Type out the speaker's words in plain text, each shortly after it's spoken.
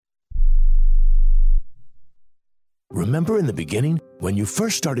Remember in the beginning, when you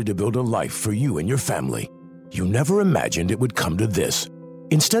first started to build a life for you and your family, you never imagined it would come to this.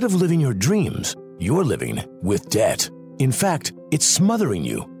 Instead of living your dreams, you're living with debt. In fact, it's smothering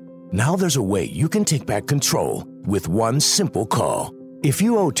you. Now there's a way you can take back control with one simple call. If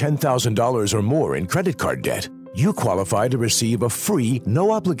you owe $10,000 or more in credit card debt, you qualify to receive a free,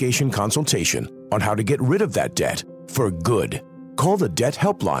 no-obligation consultation on how to get rid of that debt for good. Call the Debt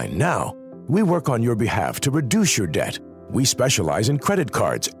Helpline now. We work on your behalf to reduce your debt. We specialize in credit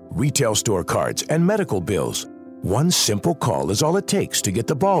cards, retail store cards, and medical bills. One simple call is all it takes to get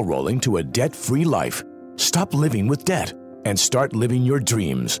the ball rolling to a debt-free life. Stop living with debt and start living your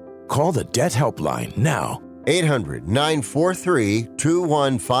dreams. Call the Debt Helpline now.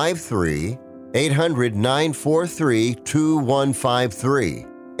 800-943-2153. 800-943-2153.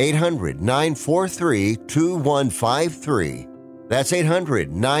 800-943-2153. That's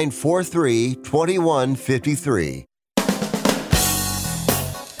 800-943-2153.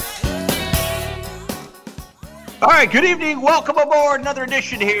 All right, good evening. Welcome aboard. Another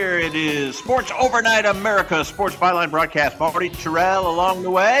edition here. It is Sports Overnight America, Sports Byline broadcast. Marty Terrell along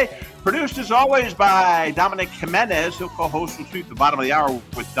the way. Produced as always by Dominic Jimenez. He'll co-host and sweep the bottom of the hour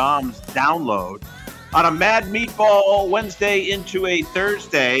with Dom's Download. On a Mad Meatball Wednesday into a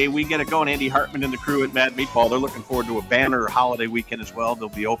Thursday, we get it going. Andy Hartman and the crew at Mad Meatball. They're looking forward to a banner holiday weekend as well. They'll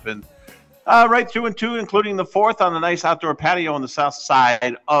be open right through and two, including the 4th on the nice outdoor patio on the south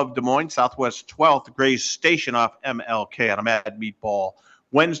side of Des Moines, Southwest 12th, Gray's Station off MLK on a Mad Meatball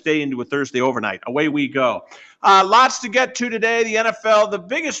Wednesday into a Thursday overnight. Away we go. Lots to get to today. The NFL, the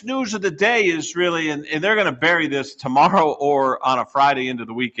biggest news of the day is really, and they're going to bury this tomorrow or on a Friday into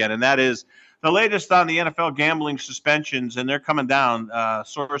the weekend, and that is the latest on the NFL gambling suspensions, and they're coming down.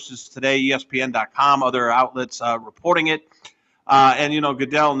 Sources today, ESPN.com, other outlets reporting it. And, you know,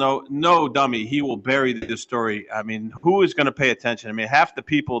 Goodell, no dummy. He will bury this story. I mean, who is going to pay attention? I mean, half the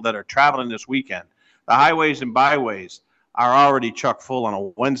people that are traveling this weekend, the highways and byways, are already chock full on a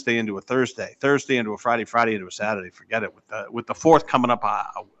Wednesday into a Thursday into a Friday into a Saturday. Forget it. With the 4th coming up, a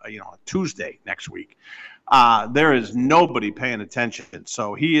Tuesday next week. There is nobody paying attention.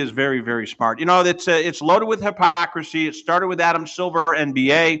 So he is very, very smart. You know, it's loaded with hypocrisy. It started with Adam Silver,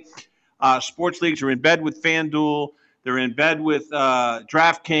 NBA. Sports leagues are in bed with FanDuel. They're in bed with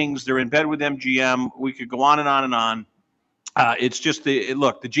DraftKings. They're in bed with MGM. We could go on and on and on. It's just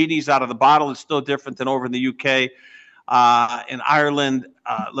the genie's out of the bottle. It's still different than over in the UK. In Ireland,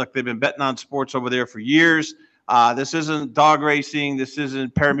 they've been betting on sports over there for years. This isn't dog racing. This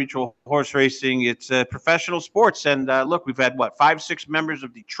isn't parimutuel horse racing. It's professional sports. And we've had 5-6 members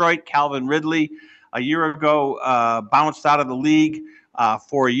of Detroit. Calvin Ridley a year ago bounced out of the league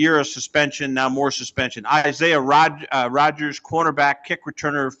for a year of suspension. Now more suspension. Isaiah Rodgers, cornerback, kick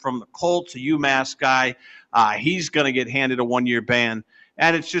returner from the Colts, a UMass guy. He's going to get handed a 1-year ban.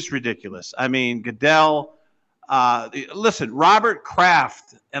 And it's just ridiculous. I mean, Goodell. Listen, Robert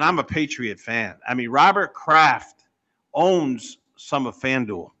Kraft, and I'm a Patriot fan. I mean, Robert Kraft owns some of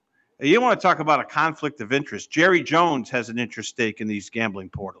FanDuel. You want to talk about a conflict of interest. Jerry Jones has an interest stake in these gambling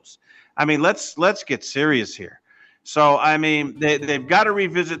portals. I mean, let's get serious here. So, I mean, they've got to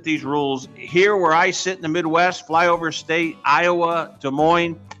revisit these rules. Here where I sit in the Midwest, flyover state, Iowa, Des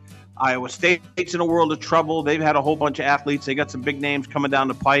Moines, Iowa State's in a world of trouble. They've had a whole bunch of athletes. They got some big names coming down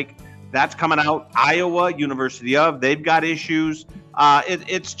the pike. That's coming out. Iowa, University of, they've got issues.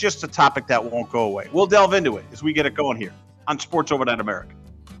 It's just a topic that won't go away. We'll delve into it as we get it going here on Sports Overnight America.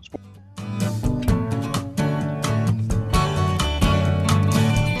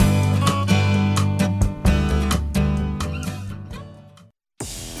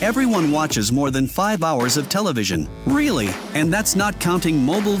 Everyone watches more than 5 hours of television. Really? And that's not counting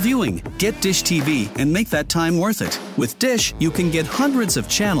mobile viewing. Get Dish TV and make that time worth it. With Dish, you can get hundreds of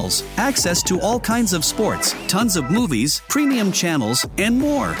channels, access to all kinds of sports, tons of movies, premium channels, and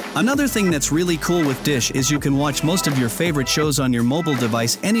more. Another thing that's really cool with Dish is you can watch most of your favorite shows on your mobile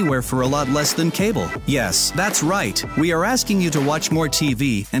device anywhere for a lot less than cable. Yes, that's right. We are asking you to watch more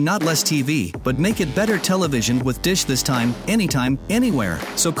TV and not less TV, but make it better television with Dish this time, anytime, anywhere.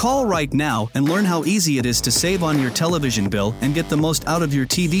 So call right now and learn how easy it is to save on your television bill and get the most out of your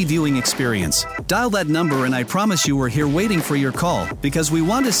TV viewing experience. Dial that number and I promise you we're here waiting for your call because we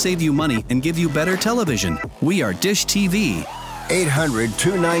want to save you money and give you better television. We are Dish TV.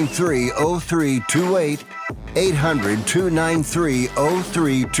 800-293-0328.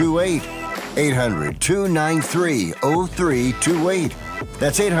 800-293-0328. 800-293-0328.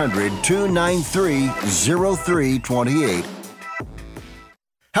 That's 800-293-0328.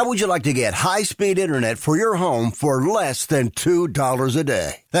 How would you like to get high-speed internet for your home for less than $2 a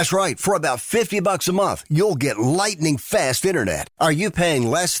day? That's right. For about $50 a month, you'll get lightning fast internet. Are you paying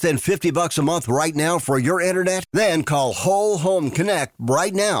less than $50 a month right now for your internet? Then call Whole Home Connect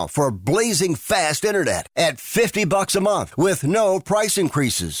right now for blazing fast internet at $50 a month with no price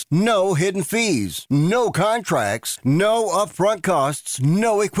increases, no hidden fees, no contracts, no upfront costs,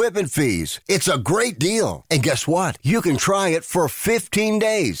 no equipment fees. It's a great deal. And guess what? You can try it for 15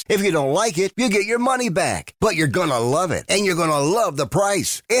 days. If you don't like it, you get your money back. But you're gonna love it, and you're gonna love the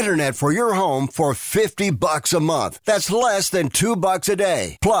price. Internet for your home for $50 a month. That's less than $2 a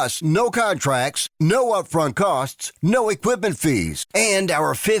day. Plus, no contracts, no upfront costs, no equipment fees, and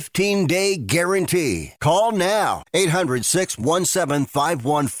our 15-day guarantee. Call now.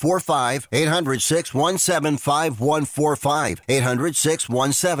 800-617-5145. 800-617-5145.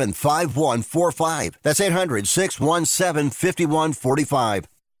 800-617-5145. That's 800-617-5145.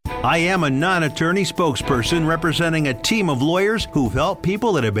 I am a non-attorney spokesperson representing a team of lawyers who've helped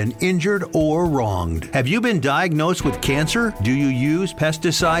people that have been injured or wronged. Have you been diagnosed with cancer? Do you use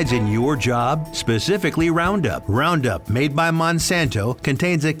pesticides in your job? Specifically Roundup. Roundup, made by Monsanto,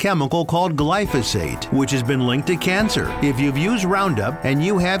 contains a chemical called glyphosate, which has been linked to cancer. If you've used Roundup and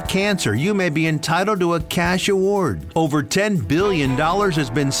you have cancer, you may be entitled to a cash award. Over $10 billion has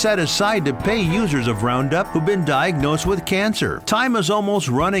been set aside to pay users of Roundup who've been diagnosed with cancer. Time is almost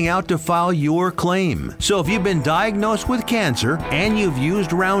running out to file your claim. So if you've been diagnosed with cancer and you've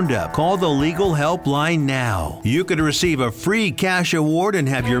used Roundup, call the legal helpline now. You could receive a free cash award and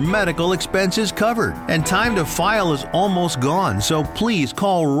have your medical expenses covered. And time to file is almost gone, so please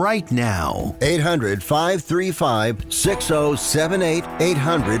call right now. 800-535-6078.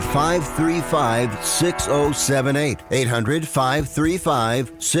 800-535-6078.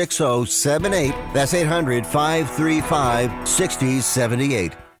 800-535-6078. That's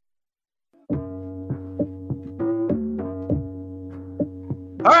 800-535-6078.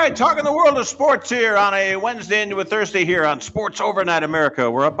 All right, talking the world of sports here on a Wednesday into a Thursday here on Sports Overnight America.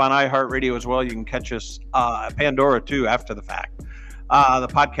 We're up on iHeartRadio as well. You can catch us Pandora, too, after the fact. The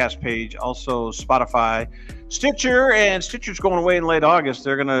podcast page, also Spotify, Stitcher, and Stitcher's going away in late August.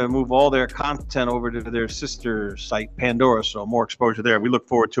 They're going to move all their content over to their sister site, Pandora, so more exposure there. We look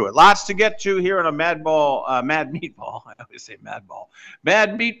forward to it. Lots to get to here on a Mad Meatball. I always say Mad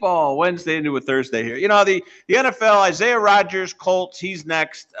Meatball Wednesday into a Thursday here. You know, the NFL, Isaiah Rodgers, Colts, he's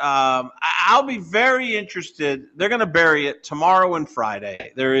next. I'll be very interested. They're going to bury it tomorrow and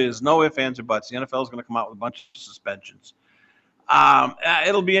Friday. There is no ifs, ands, or buts. The NFL is going to come out with a bunch of suspensions.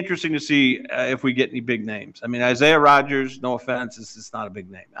 It'll be interesting to see if we get any big names. I mean, Isaiah Rodgers, no offense, is not a big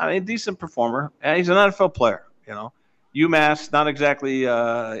name. I mean, decent performer, and he's an NFL player. You know, UMass, not exactly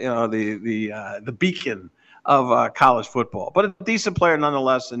the beacon of college football, but a decent player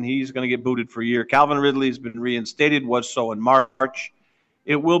nonetheless. And he's going to get booted for a year. Calvin Ridley has been reinstated, was so in March.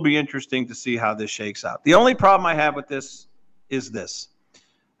 It will be interesting to see how this shakes out. The only problem I have with this is this.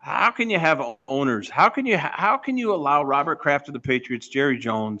 How can you have owners? How can you allow Robert Kraft of the Patriots, Jerry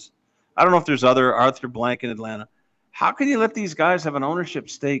Jones? I don't know if there's other Arthur Blank in Atlanta. How can you let these guys have an ownership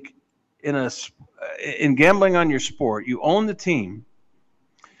stake in gambling on your sport? You own the team.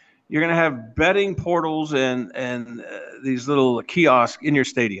 You're going to have betting portals and these little kiosks in your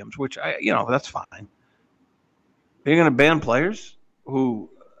stadiums, which that's fine. You're going to ban players who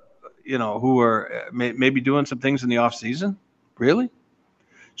are maybe doing some things in the off season. Really?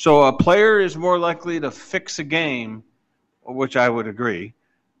 So a player is more likely to fix a game, which I would agree.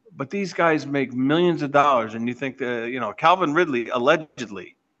 But these guys make millions of dollars, and you think that Calvin Ridley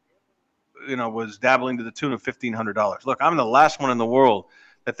allegedly, was dabbling to the tune of $1,500. Look, I'm the last one in the world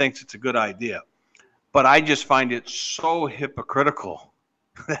that thinks it's a good idea, but I just find it so hypocritical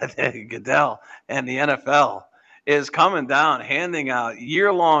that Goodell and the NFL is coming down, handing out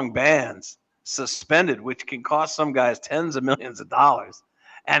year-long bans, suspended, which can cost some guys tens of millions of dollars.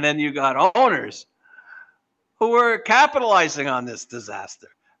 And then you got owners who are capitalizing on this disaster.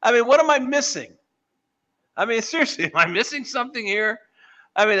 I mean, what am I missing? I mean, seriously, am I missing something here?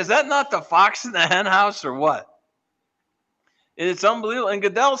 I mean, is that not the fox in the hen house or what? It's unbelievable. And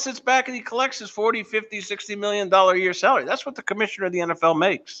Goodell sits back and he collects his $40, $50, $60 million a year salary. That's what the commissioner of the NFL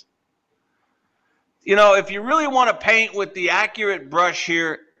makes. If you really want to paint with the accurate brush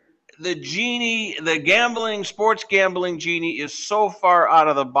here, the sports gambling genie is so far out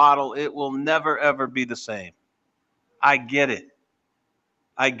of the bottle, it will never, ever be the same. I get it.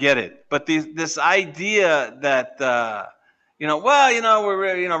 But this idea that,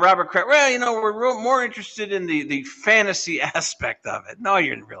 Robert Kraft, we're more interested in the fantasy aspect of it. No,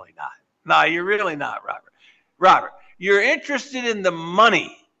 you're really not. No, you're really not, Robert. Robert, you're interested in the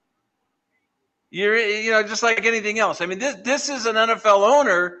money. Just like anything else. I mean, this is an NFL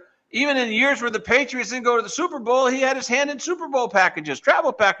owner. Even in years where the Patriots didn't go to the Super Bowl, he had his hand in Super Bowl packages,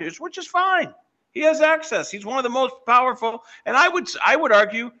 travel packages, which is fine. He has access. He's one of the most powerful. And I would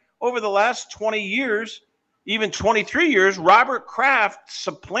argue over the last 20 years, even 23 years, Robert Kraft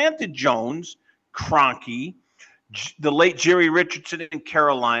supplanted Jones, Kroenke, the late Jerry Richardson in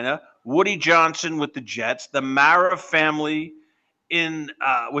Carolina, Woody Johnson with the Jets, the Mara family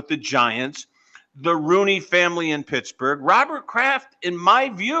with the Giants, the Rooney family in Pittsburgh. Robert Kraft, in my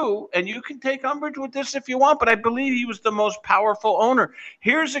view, and you can take umbrage with this if you want, but I believe he was the most powerful owner.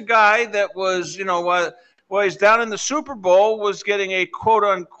 Here's a guy that was, while he's down in the Super Bowl, was getting a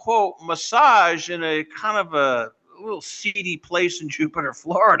quote-unquote massage in a kind of a little seedy place in Jupiter,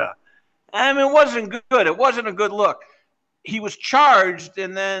 Florida. I mean, it wasn't good. It wasn't a good look. He was charged,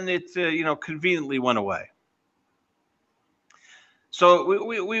 and then it, conveniently went away. So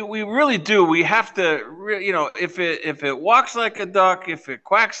we really do. We have to, if it walks like a duck, if it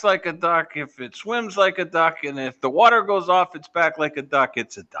quacks like a duck, if it swims like a duck, and if the water goes off its back like a duck,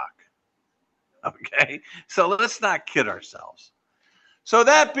 it's a duck. Okay? So let's not kid ourselves. So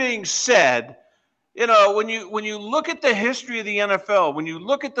that being said, when you look at the history of the NFL, when you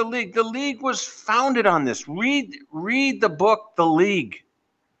look at the league was founded on this. Read the book, The League.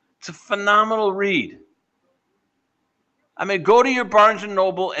 It's a phenomenal read. I mean, go to your Barnes &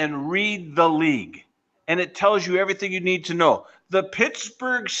 Noble and read The League, and it tells you everything you need to know. The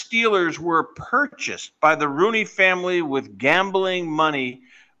Pittsburgh Steelers were purchased by the Rooney family with gambling money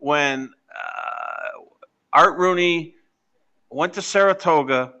when Art Rooney went to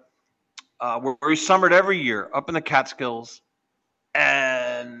Saratoga, where he summered every year up in the Catskills,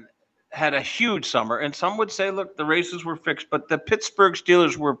 and had a huge summer. And some would say, look, the races were fixed, but the Pittsburgh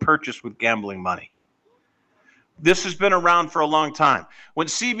Steelers were purchased with gambling money. This has been around for a long time. When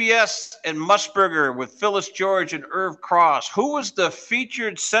CBS and Musburger with Phyllis George and Irv Cross, who was the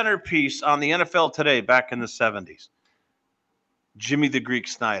featured centerpiece on the NFL Today back in the 70s? Jimmy the Greek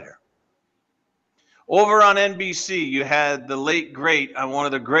Snyder. Over on NBC, you had the late great, one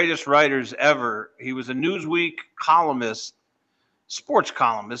of the greatest writers ever. He was a Newsweek columnist, sports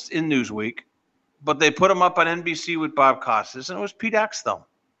columnist in Newsweek, but they put him up on NBC with Bob Costas, and it was Pete Axtell.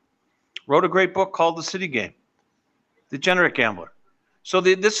 Wrote a great book called The City Game. Degenerate gambler. So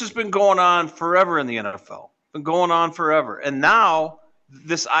this has been going on forever in the NFL. Been going on forever. And now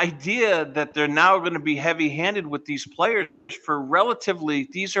this idea that they're now going to be heavy-handed with these players for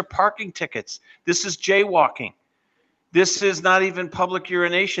these are parking tickets. This is jaywalking. This is not even public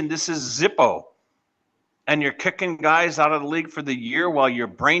urination. This is Zippo. And you're kicking guys out of the league for the year while your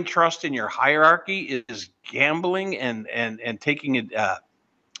brain trust in your hierarchy is gambling and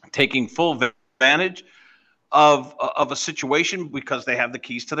taking full advantage of a situation because they have the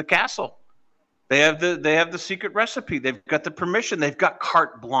keys to the castle. They have the secret recipe. They've got the permission. They've got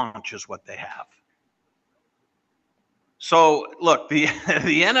carte blanche is what they have. So look, the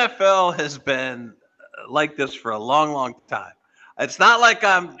NFL has been like this for a long, long time. It's not like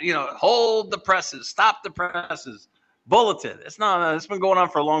I'm, hold the presses, stop the presses, bulletin. It's not. It's been going on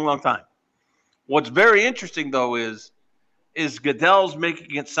for a long, long time. What's very interesting though is Goodell's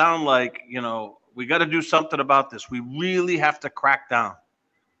making it sound like, we got to do something about this. We really have to crack down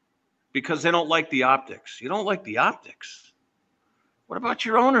because they don't like the optics. You don't like the optics. What about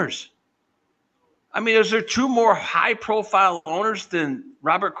your owners? I mean, is there two more high-profile owners than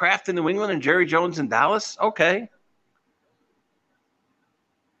Robert Kraft in New England and Jerry Jones in Dallas? Okay.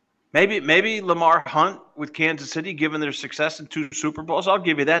 Maybe Lamar Hunt with Kansas City, given their success in 2 Super Bowls. I'll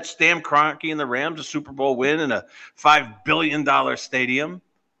give you that. Stan Kroenke and the Rams, a Super Bowl win in a $5 billion stadium.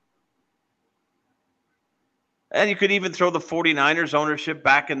 And you could even throw the 49ers ownership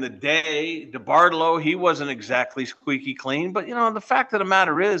back in the day. DeBartolo, he wasn't exactly squeaky clean. But, the fact of the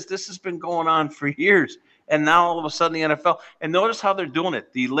matter is this has been going on for years. And now all of a sudden the NFL. And notice how they're doing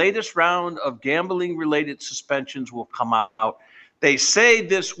it. The latest round of gambling-related suspensions will come out. They say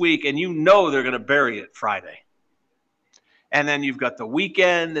this week, and they're going to bury it Friday. And then you've got the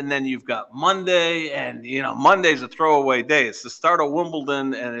weekend, and then you've got Monday, and, Monday's a throwaway day. It's the start of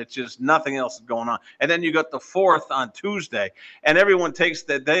Wimbledon, and it's just nothing else is going on. And then you got the 4th on Tuesday, and everyone takes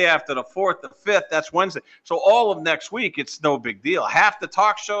the day after the 4th, the 5th, that's Wednesday. So all of next week, it's no big deal. Half the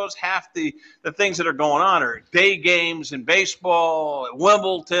talk shows, half the things that are going on are day games in baseball,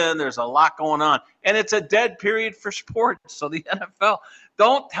 Wimbledon. There's a lot going on. And it's a dead period for sports. So the NFL,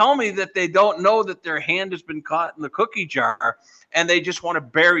 don't tell me that they don't know that their hand has been caught in the cookie jar and they just want to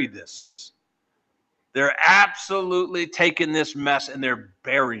bury this. They're absolutely taking this mess and they're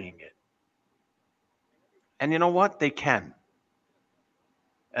burying it. And you know what? They can.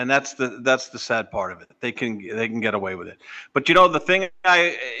 And that's the sad part of it. They can get away with it. But the thing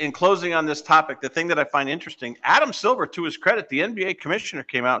in closing on this topic, the thing that I find interesting, Adam Silver, to his credit, the NBA commissioner,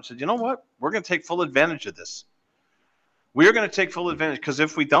 came out and said, you know what? We're going to take full advantage of this. We are going to take full advantage, because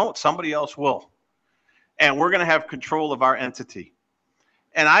if we don't, somebody else will. And we're going to have control of our entity.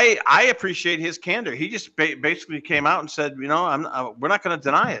 And I appreciate his candor. He just basically came out and said, we're not going to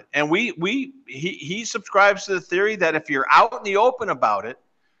deny it. And he subscribes to the theory that if you're out in the open about it,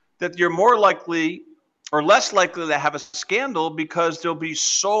 that you're more likely or less likely to have a scandal, because there'll be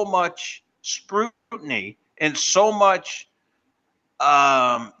so much scrutiny and so much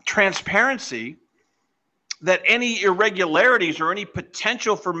transparency that any irregularities or any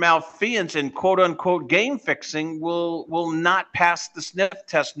potential for malfeasance and quote unquote game fixing will not pass the sniff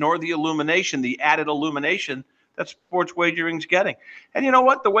test, nor the added illumination that sports wagering's getting. And you know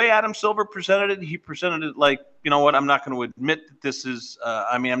what? The way Adam Silver presented it, he presented it like, I'm not going to admit that this is,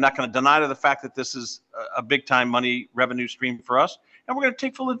 I'm not going to deny to the fact that this is a big time money revenue stream for us, and we're going to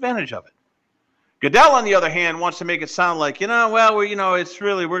take full advantage of it. Goodell, on the other hand, wants to make it sound like, it's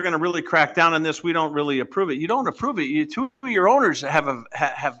really, we're going to really crack down on this. We don't really approve it. You don't approve it. Two of your owners have an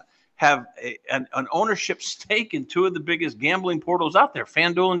ownership stake in two of the biggest gambling portals out there,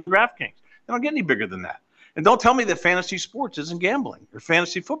 FanDuel and DraftKings. They don't get any bigger than that. And don't tell me that fantasy sports isn't gambling, or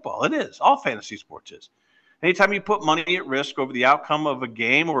fantasy football. It is. All fantasy sports is. Anytime you put money at risk over the outcome of a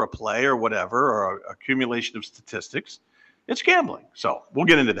game or a play or whatever, or an accumulation of statistics, it's gambling. So we'll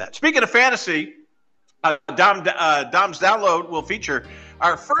get into that. Speaking of fantasy, Dom's Download will feature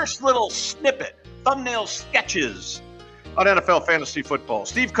our first little snippet, thumbnail sketches on NFL fantasy football.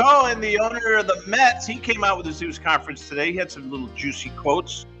 Steve Cohen, the owner of the Mets, he came out with his news conference today. He had some little juicy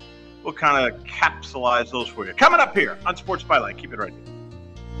quotes. We'll kind of capsulize those for you. Coming up here on Sports Byline. Keep it right here.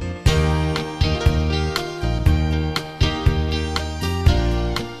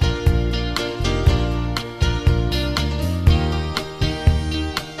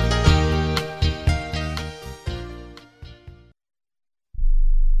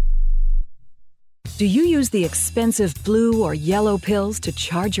 Do you use the expensive blue or yellow pills to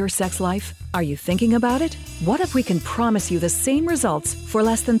charge your sex life? Are you thinking about it? What if we can promise you the same results for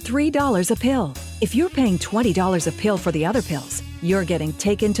less than $3 a pill? If you're paying $20 a pill for the other pills, you're getting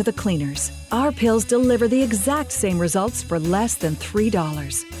taken to the cleaners. Our pills deliver the exact same results for less than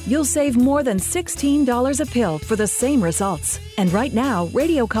 $3. You'll save more than $16 a pill for the same results. And right now,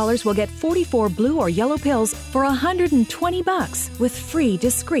 radio callers will get 44 blue or yellow pills for $120 with free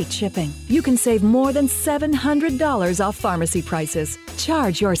discreet shipping. You can save more than $700 off pharmacy prices.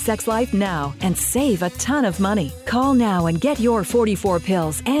 Charge your sex life now and save a ton of money. Call now and get your 44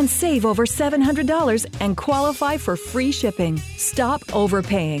 pills and save over $700 and qualify for free shipping. Stop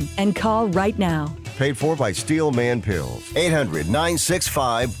overpaying and call right now. Paid for by Steelman Pills.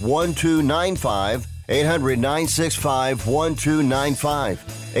 800-965-1295. 800-965-1295.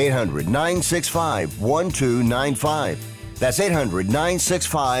 800-965-1295. That's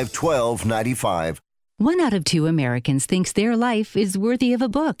 800-965-1295. 1 out of 2 Americans thinks their life is worthy of a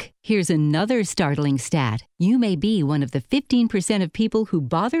book. Here's another startling stat. You may be one of the 15% of people who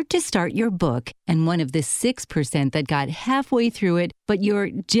bothered to start your book, and one of the 6% that got halfway through it, but your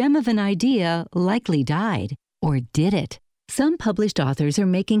gem of an idea likely died. Or did it? Some published authors are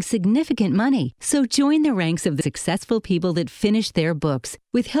making significant money, so join the ranks of the successful people that finish their books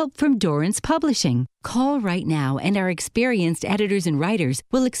with help from Dorrance Publishing. Call right now, and our experienced editors and writers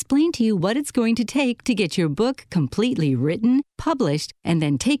will explain to you what it's going to take to get your book completely written, published, and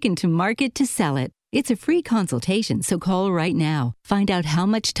then taken to market to sell it. It's a free consultation, so call right now. Find out how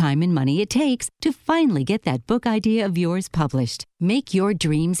much time and money it takes to finally get that book idea of yours published. Make your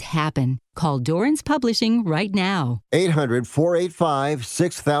dreams happen. Call Dorrance Publishing right now.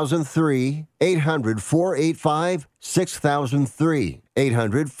 800-485-6003. 800-485-6003.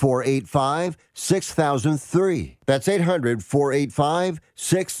 800-485-6003. That's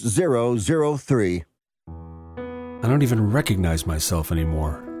 800-485-6003. I don't even recognize myself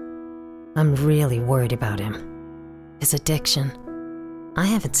anymore. I'm really worried about him. His addiction. I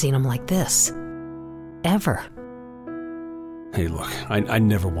haven't seen him like this. Ever. Hey, look, I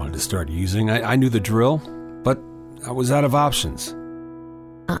never wanted to start using. I knew the drill, but I was out of options.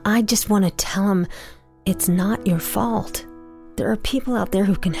 I just want to tell him it's not your fault. There are people out there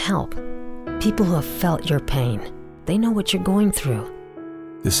who can help. People who have felt your pain. They know what you're going through.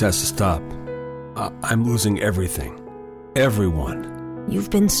 This has to stop. I'm losing everything. Everyone.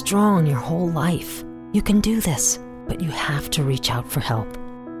 You've been strong your whole life. You can do this, but you have to reach out for help.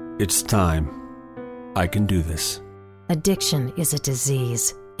 It's time. I can do this. Addiction is a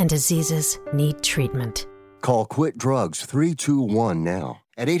disease, and diseases need treatment. Call Quit Drugs 321 now.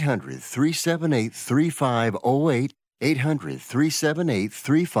 at 800-378-3508,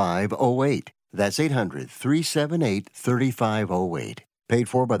 800-378-3508. That's 800-378-3508. Paid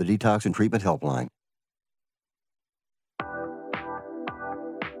for by the Detox and Treatment Helpline.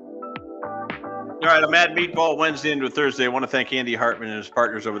 All right, a Mad Meatball Wednesday into a Thursday. I want to thank Andy Hartman and his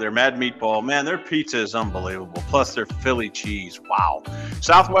partners over there. Mad Meatball, man, their pizza is unbelievable. Plus their Philly cheese. Wow.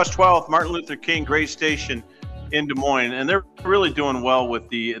 Southwest 12th, Martin Luther King Gray Station in Des Moines. And they're really doing well with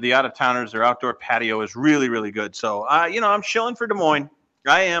the out-of-towners. Their outdoor patio is really, really good. So, I'm shilling for Des Moines.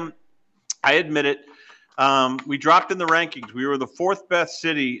 I am. I admit it. We dropped in the rankings. We were the fourth best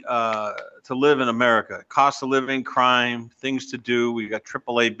city to live in America. Cost of living, crime, things to do. We got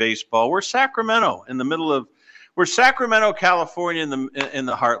AAA baseball. We're Sacramento we're Sacramento, California in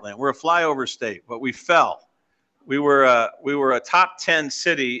the heartland. We're a flyover state, but we fell. We were a top 10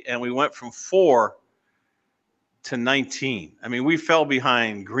 city, and we went from 4 to 19. I mean, we fell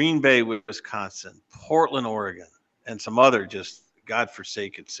behind Green Bay, Wisconsin, Portland, Oregon, and some other just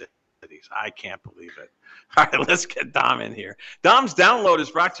godforsaken cities. I can't believe it. All right, let's get Dom in here. Dom's Download is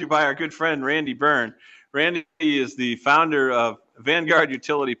brought to you by our good friend Randy Byrne. Randy is the founder of Vanguard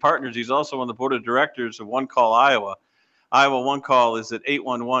Utility Partners. He's also on the board of directors of One Call Iowa. Iowa One Call is at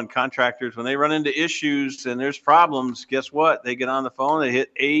 811. Contractors, when they run into issues and there's problems, guess what? They get on the phone, they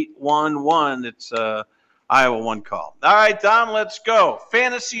hit 811. It's Iowa One Call. All right, Dom, let's go.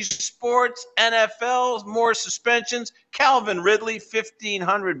 Fantasy sports, NFL, more suspensions. Calvin Ridley,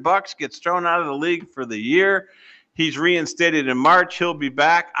 $1,500 gets thrown out of the league for the year. He's reinstated in March. He'll be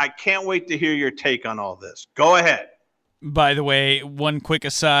back. I can't wait to hear your take on all this. Go ahead. By the way, one quick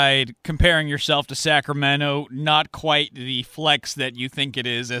aside, comparing yourself to Sacramento, not quite the flex that you think it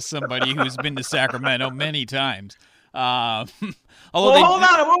is as somebody who's been to Sacramento many times. Hold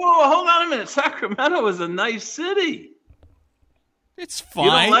on a minute. Sacramento is a nice city. It's fine.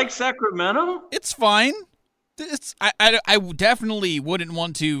 You don't like Sacramento? It's fine. I definitely wouldn't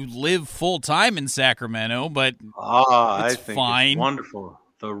want to live full time in Sacramento, but I think fine. It's wonderful.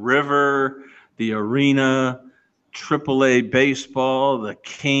 The river, the arena, AAA baseball, the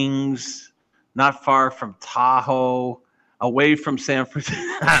Kings, not far from Tahoe, away from San Francisco.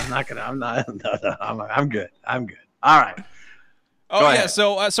 I'm good. All right. Oh, yeah.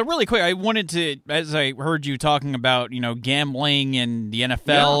 So really quick, I wanted to, as I heard you talking about, gambling and the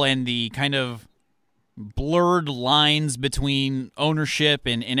NFL and the kind of blurred lines between ownership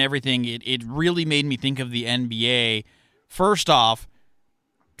and everything, it really made me think of the NBA. First off,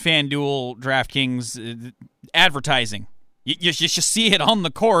 FanDuel, DraftKings, advertising. You see it on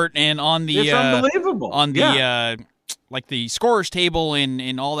the court and on the it's unbelievable. On the like the scorers table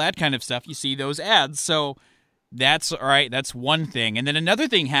and all that kind of stuff. You see those ads. So that's all right. That's one thing. And then another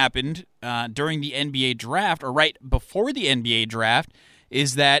thing happened during the NBA draft, or right before the NBA draft,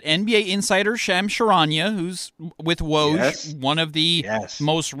 is that NBA insider Shams Charania, who's with Woj, one of the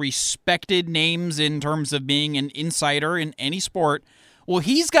most respected names in terms of being an insider in any sport. Well,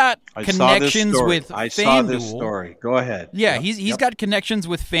 he's got connections with FanDuel. I saw this story. Go ahead. Yeah, he's got connections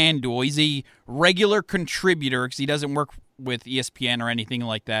with FanDuel. He's a regular contributor because he doesn't work with ESPN or anything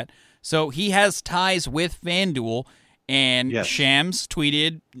like that. So he has ties with FanDuel. And Shams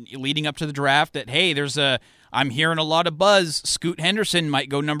tweeted leading up to the draft that, hey, I'm hearing a lot of buzz. Scoot Henderson might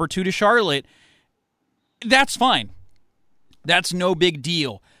go number 2 to Charlotte. That's fine. That's no big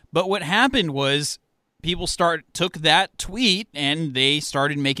deal. But what happened was people took that tweet and they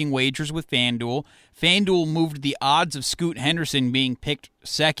started making wagers with FanDuel. FanDuel moved the odds of Scoot Henderson being picked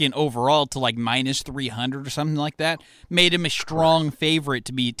second overall to like minus 300 or something like that. Made him a strong favorite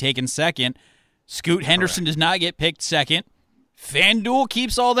to be taken second. Scoot Henderson does not get picked second. FanDuel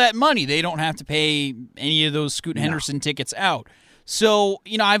keeps all that money. They don't have to pay any of those Scoot Henderson tickets out. So,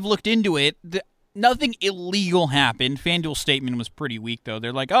 I've looked into it. Nothing illegal happened. FanDuel's statement was pretty weak, though.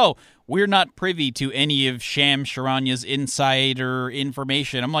 They're like, oh, we're not privy to any of Shams Charania's insider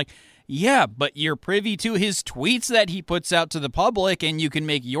information. I'm like, yeah, but you're privy to his tweets that he puts out to the public, and you can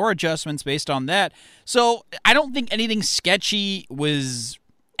make your adjustments based on that. So I don't think anything sketchy was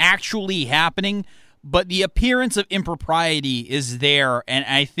actually happening, but the appearance of impropriety is there, and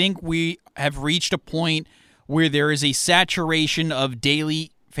I think we have reached a point where there is a saturation of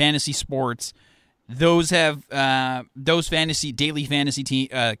daily fantasy sports. Those daily fantasy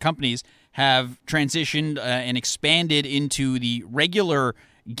companies have transitioned and expanded into the regular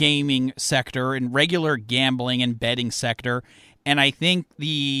gaming sector and regular gambling and betting sector. And I think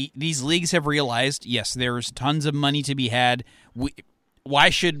these leagues have realized, yes, there's tons of money to be had.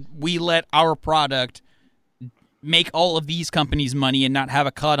 Why should we let our product make all of these companies money and not have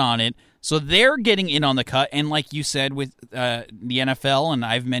a cut on it? So they're getting in on the cut. And like you said with the NFL, and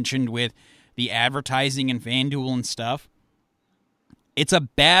I've mentioned with the advertising and FanDuel and stuff, it's a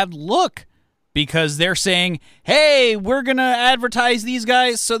bad look because they're saying, hey, we're going to advertise these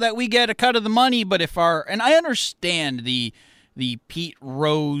guys so that we get a cut of the money. But if and I understand the Pete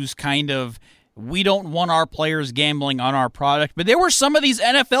Rose kind of, we don't want our players gambling on our product. But there were some of these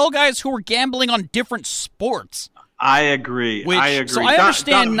NFL guys who were gambling on different sports. I agree. So I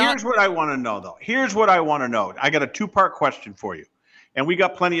understand. Here's what I want to know, though. Here's what I want to know. I got a two-part question for you. And we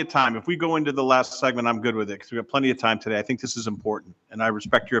got plenty of time. If we go into the last segment, I'm good with it because we got plenty of time today. I think this is important, and I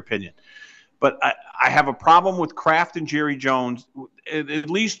respect your opinion. But I have a problem with Kraft and Jerry Jones, at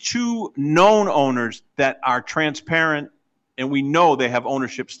least two known owners that are transparent, and we know they have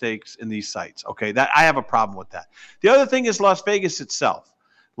ownership stakes in these sites. Okay, that I have a problem with that. The other thing is Las Vegas itself.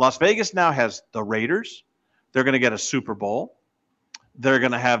 Las Vegas now has the Raiders. They're going to get a Super Bowl. They're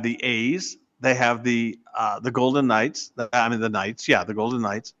going to have the A's. They have the Golden Knights. The Golden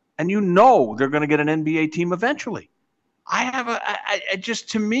Knights. And you know they're going to get an NBA team eventually.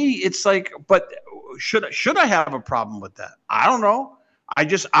 To me, it's like, but should I have a problem with that? I don't know. I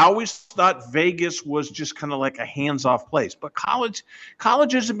always thought Vegas was just kind of like a hands-off place. But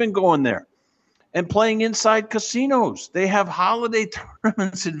colleges have been going there and playing inside casinos. They have holiday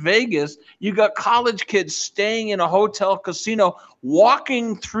tournaments in Vegas. You got college kids staying in a hotel casino,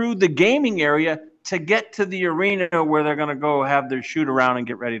 walking through the gaming area to get to the arena where they're going to go have their shoot around and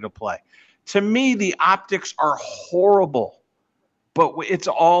get ready to play. To me, the optics are horrible, but it's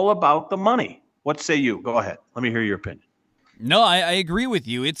all about the money. What say you? Go ahead. Let me hear your opinion. No, I agree with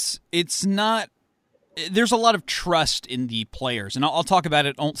you. It's not. There's a lot of trust in the players, and I'll talk about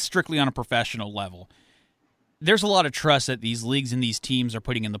it strictly on a professional level. There's a lot of trust that these leagues and these teams are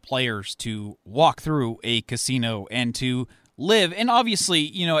putting in the players to walk through a casino and to live. And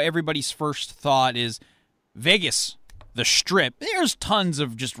obviously, everybody's first thought is Vegas, the Strip. There's tons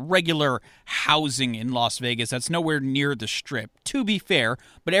of just regular housing in Las Vegas that's nowhere near the Strip, to be fair,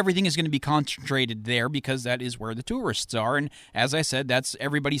 but everything is going to be concentrated there because that is where the tourists are. And as I said, that's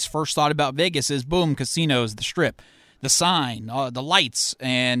everybody's first thought about Vegas is, boom, casinos, the Strip, the sign, the lights.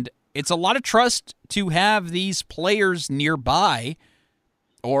 And it's a lot of trust to have these players nearby,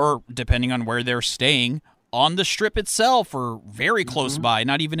 or depending on where they're staying, on the Strip itself or very close by,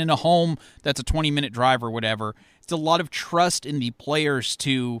 not even in a home that's a 20-minute drive or whatever. It's a lot of trust in the players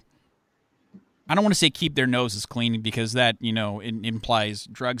to, I don't want to say keep their noses clean because that, it implies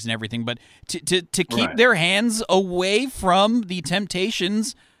drugs and everything, but to keep their hands away from the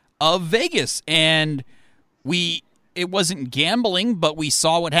temptations of Vegas. And it wasn't gambling, but we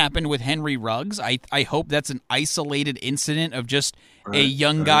saw what happened with Henry Ruggs. I hope that's an isolated incident of just a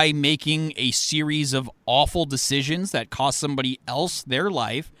young guy making a series of awful decisions that cost somebody else their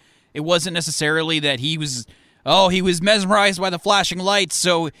life. It wasn't necessarily that he was mesmerized by the flashing lights,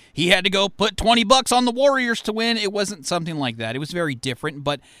 so he had to go put $20 on the Warriors to win. It wasn't something like that. It was very different,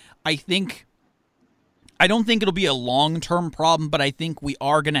 but I don't think it'll be a long-term problem, but I think we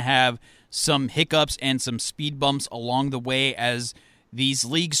are going to have some hiccups and some speed bumps along the way as these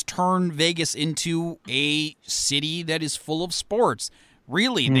leagues turn Vegas into a city that is full of sports.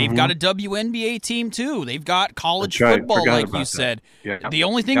 Really, they've got a WNBA team, too. They've got college football, like you said. Yeah. The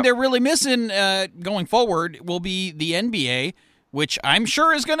only thing they're really missing going forward will be the NBA, which I'm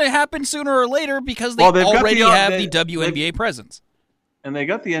sure is going to happen sooner or later because they already have the WNBA presence. And they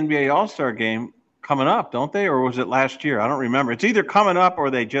got the NBA All-Star game coming up, don't they? Or was it last year? I don't remember. It's either coming up or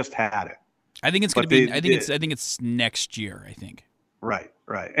they just had it. I think it's going to be. I think it's next year. I think. Right.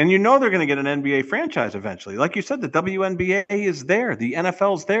 And they're going to get an NBA franchise eventually. Like you said, the WNBA is there. The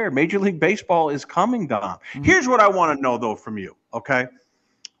NFL's there. Major League Baseball is coming, Dom. Here's what I want to know, though, from you, okay?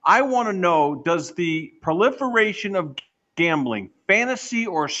 I want to know, does the proliferation of gambling, fantasy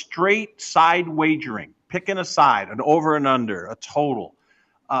or straight side wagering, picking a side, an over and under, a total,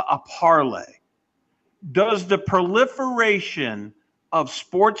 a parlay, does the proliferation of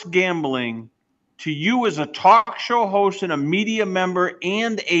sports gambling to you as a talk show host and a media member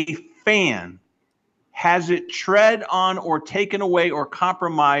and a fan, has it tread on or taken away or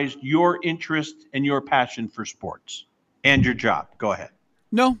compromised your interest and your passion for sports and your job? Go ahead.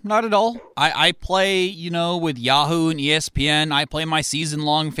 No, not at all. I play, with Yahoo and ESPN. I play my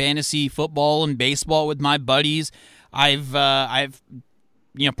season-long fantasy football and baseball with my buddies. I've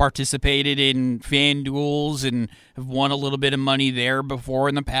participated in FanDuels and have won a little bit of money there before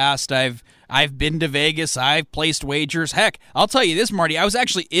in the past. I've been to Vegas. I've placed wagers. Heck, I'll tell you this, Marty. I was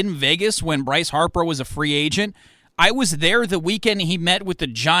actually in Vegas when Bryce Harper was a free agent. I was there the weekend he met with the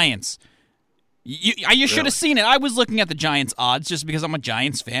Giants. You should have seen it. I was looking at the Giants odds just because I'm a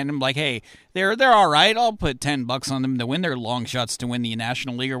Giants fan. I'm like, hey, they're all right. I'll put $10 on them to win. They're long shots to win the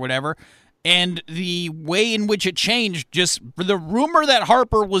National League or whatever. And the way in which it changed, just for the rumor that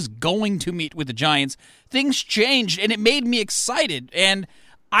Harper was going to meet with the Giants, things changed, and it made me excited. And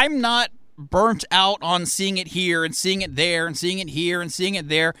I'm not burnt out on seeing it here and seeing it there and seeing it here and seeing it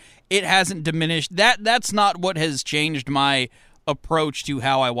there. It hasn't diminished. That's not what has changed my approach to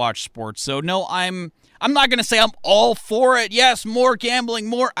how I watch sports. So no, I'm not going to say I'm all for it. Yes, more gambling,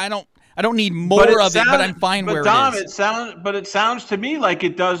 more. I don't need more of it, but I'm fine where Dom, it is. It sounds to me like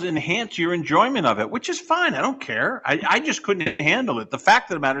it does enhance your enjoyment of it, which is fine. I don't care. I just couldn't handle it. The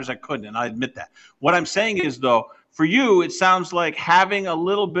fact of the matter is I couldn't, and I admit that. What I'm saying is, though, for you, it sounds like having a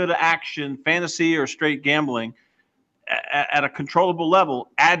little bit of action, fantasy or straight gambling, at a controllable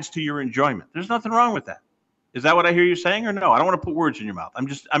level adds to your enjoyment. There's nothing wrong with that. Is that what I hear you saying, or no? I don't want to put words in your mouth.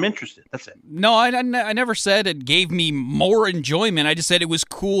 I'm interested. That's it. No, I never said it gave me more enjoyment. I just said it was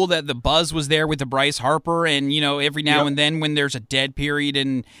cool that the buzz was there with the Bryce Harper, and every now and then when there's a dead period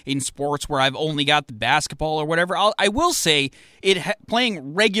in sports where I've only got the basketball or whatever, I will say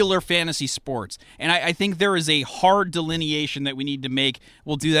playing regular fantasy sports, and I think there is a hard delineation that we need to make.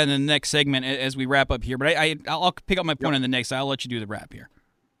 We'll do that in the next segment as we wrap up here, but I'll pick up my point in the next. I'll let you do the wrap here.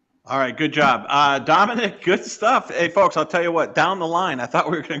 All right, good job. Dominic, good stuff. Hey, folks, I'll tell you what, down the line, I thought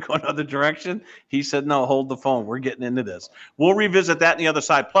we were going to go another direction. He said, no, hold the phone. We're getting into this. We'll revisit that on the other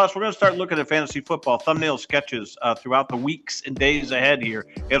side. Plus, we're going to start looking at fantasy football thumbnail sketches throughout the weeks and days ahead here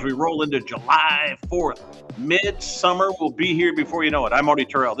as we roll into July 4th. Midsummer will be here before you know it. I'm Marty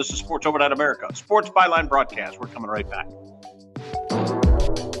Terrell. This is Sports Overnight America, Sports Byline broadcast. We're coming right back.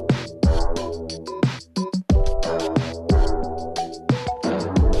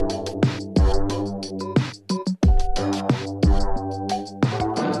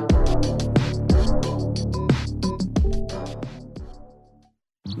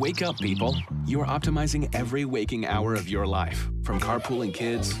 Wake up, people. You are optimizing every waking hour of your life. From carpooling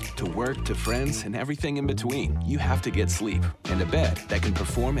kids, to work, to friends, and everything in between. You have to get sleep. And a bed that can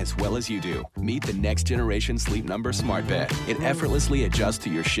perform as well as you do. Meet the next generation Sleep Number Smart Bed. It effortlessly adjusts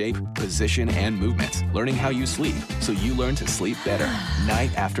to your shape, position, and movements. Learning how you sleep, so you learn to sleep better. Night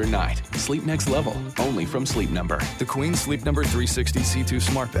after night. Sleep next level. Only from Sleep Number. The Queen Sleep Number 360 C2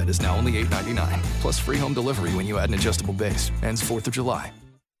 Smart Bed is now only $8.99. Plus free home delivery when you add an adjustable base. Ends 4th of July.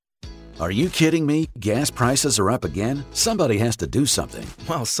 Are you kidding me? Gas prices are up again? Somebody has to do something.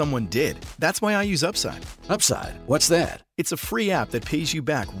 Well, someone did. That's why I use Upside. Upside? What's that? It's a free app that pays you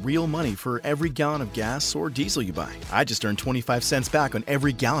back real money for every gallon of gas or diesel you buy. I just earned 25 cents back on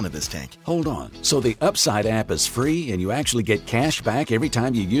every gallon of this tank. Hold on. So the Upside app is free and you actually get cash back every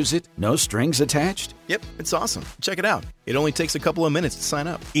time you use it? No strings attached? Yep, it's awesome. Check it out. It only takes a couple of minutes to sign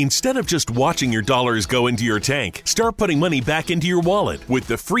up. Instead of just watching your dollars go into your tank, start putting money back into your wallet with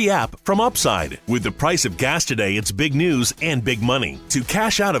the free app from Upside. With the price of gas today, it's big news and big money. To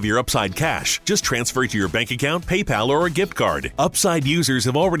cash out of your Upside cash, just transfer it to your bank account, PayPal, or a gift card. Upside users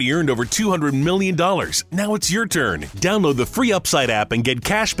have already earned over $200 million. Now it's your turn. Download the free Upside app and get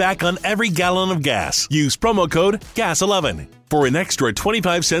cash back on every gallon of gas. Use promo code GAS11 for an extra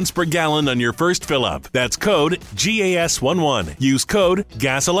 25 cents per gallon on your first fill-up. That's code GAS11. Use code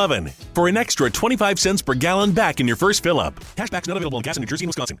GAS11 for an extra 25 cents per gallon back in your first fill-up. Cashback's not available in gas in New Jersey and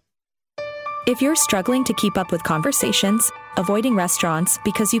Wisconsin. If you're struggling to keep up with conversations, avoiding restaurants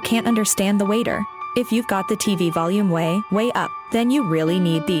because you can't understand the waiter, if you've got the TV volume way up, then you really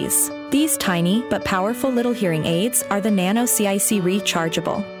need these. These tiny but powerful little hearing aids are the Nano CIC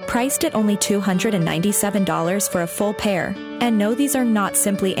Rechargeable, priced at only $297 for a full pair. And no, these are not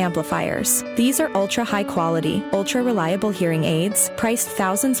simply amplifiers. These are ultra high quality, ultra reliable hearing aids, priced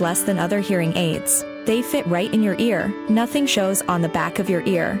thousands less than other hearing aids. They fit right in your ear. Nothing shows on the back of your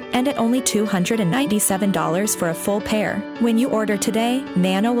ear. And at only $297 for a full pair. When you order today,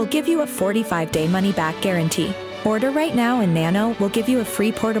 Nano will give you a 45-day money-back guarantee. Order right now and Nano will give you a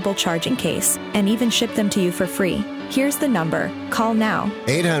free portable charging case and even ship them to you for free. Here's the number. Call now.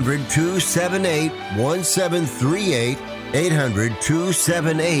 800-278-1738.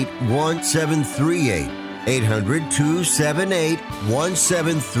 800-278-1738.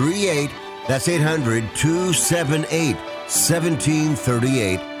 800-278-1738. That's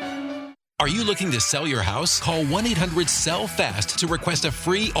 800-278-1738. Are you looking to sell your house? Call 1-800-SELL-FAST to request a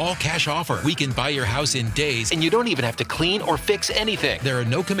free all-cash offer. We can buy your house in days, and you don't even have to clean or fix anything. There are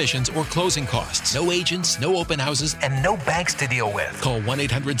no commissions or closing costs, no agents, no open houses, and no banks to deal with. Call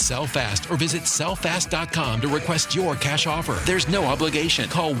 1-800-SELL-FAST or visit sellfast.com to request your cash offer. There's no obligation.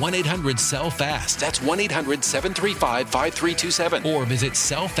 Call 1-800-SELL-FAST. That's 1-800-735-5327. Or visit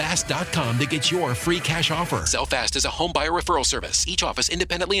sellfast.com to get your free cash offer. SellFast is a home buyer referral service. Each office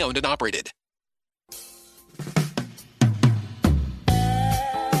independently owned and operated.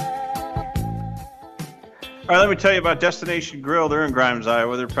 All right, let me tell you about Destination Grill. They're in Grimes,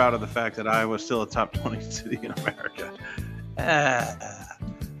 Iowa. They're proud of the fact that Iowa is still a top 20 city in America.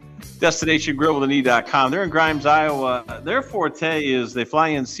 DestinationGrillWithAE.com. They're in Grimes, Iowa. Their forte is they fly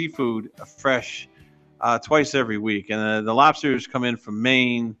in seafood fresh twice every week. And the lobsters come in from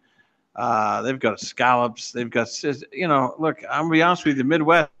Maine. They've got scallops. They've got, look, I'm going to be honest with you, the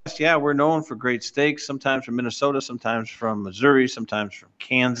Midwest, yeah, we're known for great steaks, sometimes from Minnesota, sometimes from Missouri, sometimes from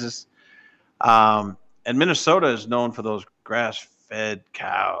Kansas. And Minnesota is known for those grass-fed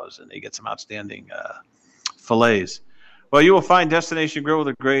cows, and they get some outstanding fillets. Well, you will find Destination Grill with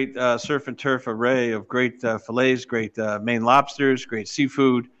a great surf and turf array of great fillets, great Maine lobsters, great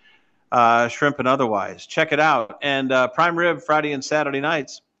seafood, shrimp, and otherwise. Check it out. And prime rib Friday and Saturday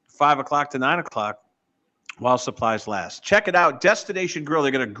nights, 5 o'clock to 9 o'clock, while supplies last. Check it out. Destination Grill. They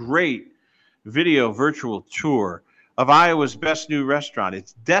got a great video virtual tour of Iowa's best new restaurant.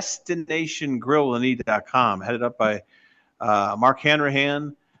 It's DestinationGrillWithAE.com, headed up by Mark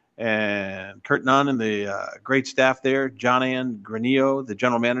Hanrahan and Kurt Nunn and the great staff there. John Ann Granillo, the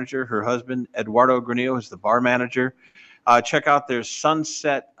general manager. Her husband, Eduardo Granillo, is the bar manager. Check out their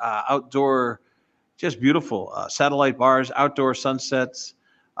sunset outdoor, just beautiful satellite bars, outdoor sunsets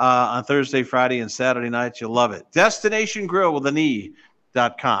on Thursday, Friday, and Saturday nights. You'll love it.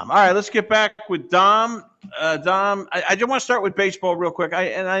 DestinationGrillWithAE.com. All right, let's get back with Dom. Dom, I just want to start with baseball real quick.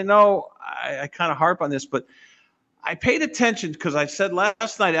 I know I kind of harp on this, but I paid attention because I said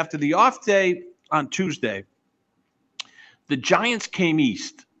last night after the off day on Tuesday, the Giants came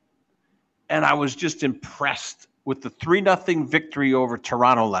east, and I was just impressed with the 3-0 victory over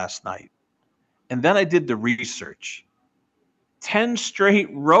Toronto last night. And then I did the research. 10 straight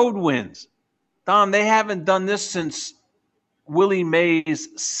road wins. Dom, they haven't done this since Willie Mays'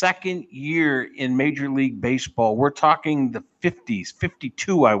 second year in Major League Baseball. We're talking the 50s,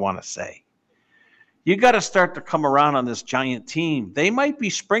 52, I want to say. You got to start to come around on this Giant team. They might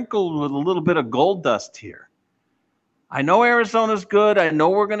be sprinkled with a little bit of gold dust here. I know Arizona's good. I know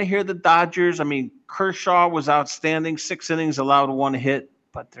we're going to hear the Dodgers. I mean, Kershaw was outstanding, 6 innings, allowed 1 hit.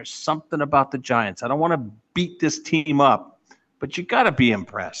 But there's something about the Giants. I don't want to beat this team up, but you got to be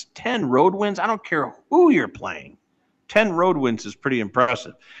impressed. 10 road wins. I don't care who you're playing. 10 road wins is pretty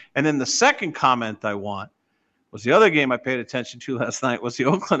impressive. And then the second comment I want was the other game I paid attention to last night was the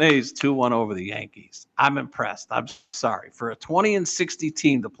Oakland A's 2-1 over the Yankees. I'm impressed. I'm sorry. For a 20-60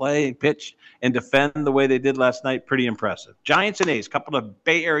 team to play and pitch and defend the way they did last night, pretty impressive. Giants and A's, couple of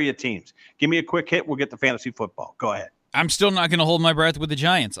Bay Area teams. Give me a quick hit. We'll get to fantasy football. Go ahead. I'm still not going to hold my breath with the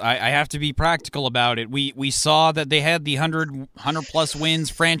Giants. I have to be practical about it. We saw that they had the 100-plus wins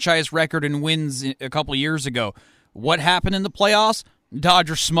franchise record in wins a couple of years ago. What happened in the playoffs?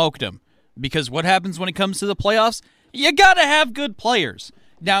 Dodgers smoked them. Because what happens when it comes to the playoffs? You got to have good players.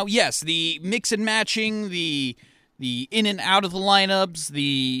 Now, yes, the mix and matching, the in and out of the lineups,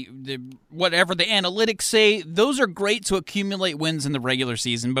 the whatever the analytics say, those are great to accumulate wins in the regular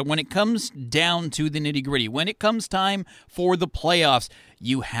season. But when it comes down to the nitty-gritty, when it comes time for the playoffs,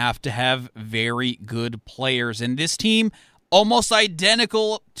 you have to have very good players. And this team, almost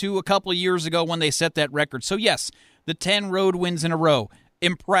identical to a couple of years ago when they set that record. So, yes, the 10 road wins in a row.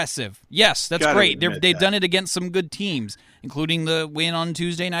 Impressive. Yes, that's great. They've done it against some good teams, including the win on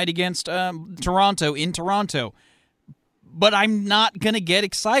Tuesday night against Toronto in Toronto. But I'm not going to get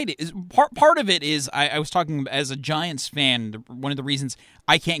excited. Part of it is I was talking as a Giants fan, one of the reasons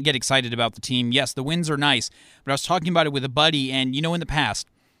I can't get excited about the team. Yes, the wins are nice, but I was talking about it with a buddy, and in the past,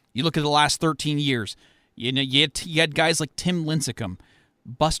 you look at the last 13 years, you had guys like Tim Lincecum,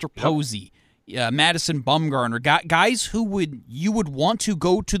 Buster Posey, Madison Bumgarner, guys who you would want to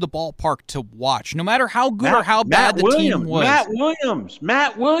go to the ballpark to watch, no matter how good or how bad the team was.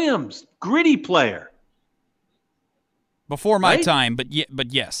 Matt Williams, gritty player. Before my time,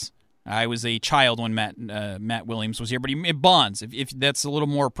 but yes, I was a child when Matt Williams was here. But Bonds, if that's a little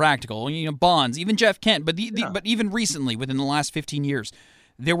more practical, Bonds, even Jeff Kent. But but even recently, within the last 15 years,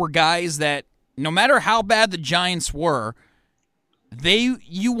 there were guys that no matter how bad the Giants were,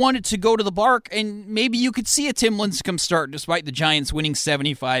 you wanted to go to the Bark, and maybe you could see a Tim Lincecum start despite the Giants winning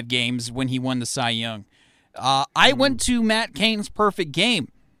 75 games when he won the Cy Young. I went to Matt Cain's perfect game.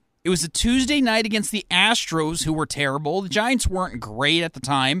 It was a Tuesday night against the Astros, who were terrible. The Giants weren't great at the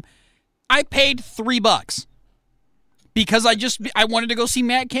time. I paid $3 because I wanted to go see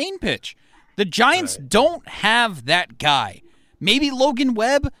Matt Cain pitch. The Giants don't have that guy. Maybe Logan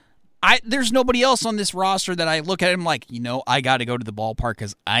Webb. There's nobody else on this roster that I look at him like, I got to go to the ballpark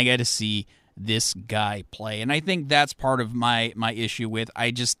because I got to see this guy play. And I think that's part of my issue with. I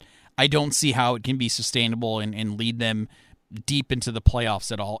don't see how it can be sustainable and lead them deep into the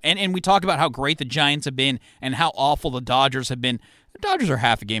playoffs at all. And we talk about how great the Giants have been and how awful the Dodgers have been. The Dodgers are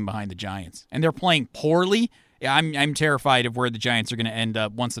half a game behind the Giants, and they're playing poorly. I'm terrified of where the Giants are going to end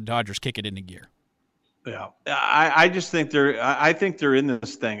up once the Dodgers kick it into gear. Yeah, I just think they're in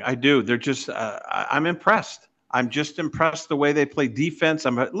this thing. I do. They're just. I'm impressed. I'm just impressed the way they play defense.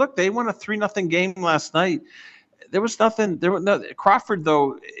 Look, they won a 3-0 game last night. There was nothing. Crawford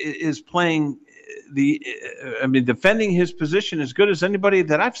though is playing defending his position as good as anybody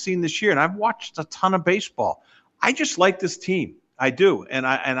that I've seen this year, and I've watched a ton of baseball. I just like this team. I do, and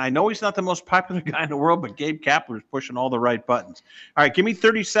I know he's not the most popular guy in the world, but Gabe Kapler is pushing all the right buttons. All right, give me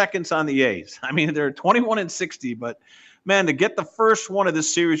 30 seconds on the A's. They're 21-60, but man, to get the first one of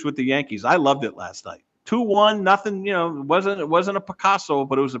this series with the Yankees, I loved it last night. 2-1, nothing. It wasn't a Picasso,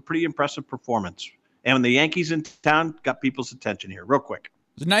 but it was a pretty impressive performance. And when the Yankees in town got people's attention here, real quick.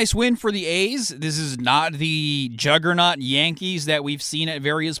 It's a nice win for the A's. This is not the juggernaut Yankees that we've seen at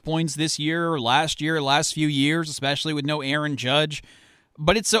various points this year, last few years, especially with no Aaron Judge.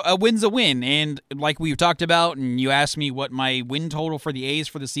 But it's a win's a win. And like we've talked about, and you asked me what my win total for the A's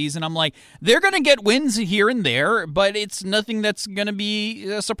for the season, I'm like, they're going to get wins here and there, but it's nothing that's going to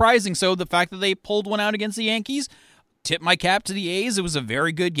be surprising. So the fact that they pulled one out against the Yankees, tip my cap to the A's. It was a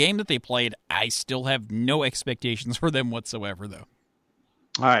very good game that they played. I still have no expectations for them whatsoever, though.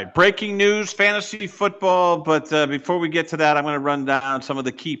 All right, breaking news, fantasy football. But before we get to that, I'm going to run down some of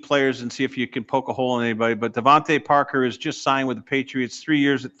the key players and see if you can poke a hole in anybody. But Devontae Parker has just signed with the Patriots, 3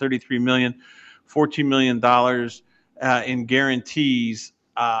 years at $33 million, $14 million in guarantees.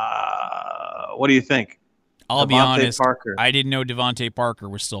 What do you think? I'll be honest. Parker. I didn't know Devontae Parker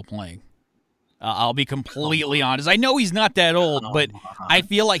was still playing. I'll be completely honest. I know he's not that old, but I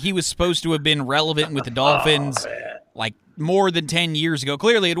feel like he was supposed to have been relevant with the Dolphins like more than 10 years ago.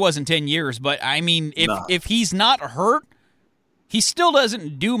 Clearly it wasn't 10 years, but if he's not hurt, he still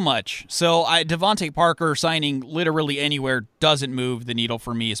doesn't do much. So Devontae Parker signing literally anywhere doesn't move the needle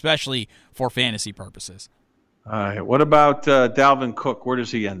for me, especially for fantasy purposes. All right. What about Dalvin Cook? Where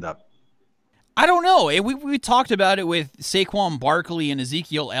does he end up? I don't know. We talked about it with Saquon Barkley and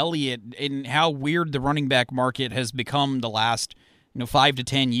Ezekiel Elliott and how weird the running back market has become the last 5 to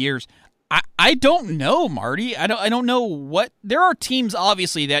 10 years. I don't know, Marty. I don't know what. There are teams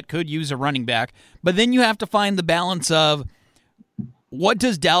obviously that could use a running back, but then you have to find the balance of what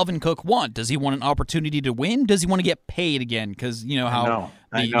does Dalvin Cook want? Does he want an opportunity to win? Does he want to get paid again? Because you know how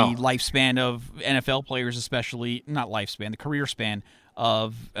the lifespan of NFL players, especially not lifespan, the career span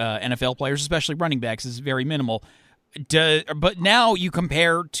of NFL players, especially running backs, is very minimal. But now you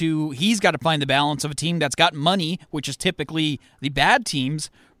compare to he's got to find the balance of a team that's got money, which is typically the bad teams,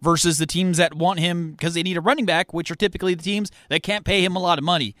 versus the teams that want him because they need a running back, which are typically the teams that can't pay him a lot of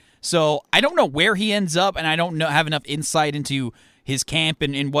money. So I don't know where he ends up, and I don't have enough insight into his camp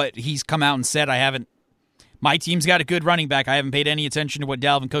and what he's come out and said. My team's got a good running back. I haven't paid any attention to what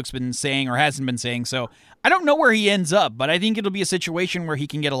Dalvin Cook's been saying or hasn't been saying, so I don't know where he ends up, but I think it'll be a situation where he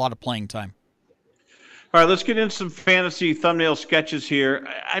can get a lot of playing time. All right, let's get into some fantasy thumbnail sketches here.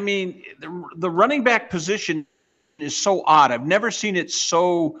 The running back position is so odd. I've never seen it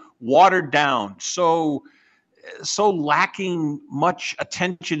so watered down, so lacking much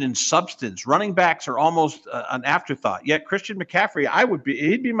attention and substance. Running backs are almost an afterthought. Yet Christian McCaffrey,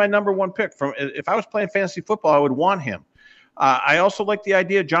 he'd be my number one pick. If I was playing fantasy football, I would want him. I also like the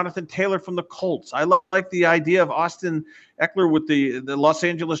idea of Jonathan Taylor from the Colts. I like the idea of Austin Eckler with the Los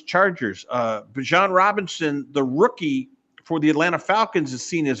Angeles Chargers. Bijan Robinson, the rookie for the Atlanta Falcons, is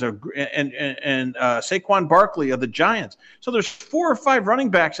seen as and Saquon Barkley of the Giants. So there's 4 or 5 running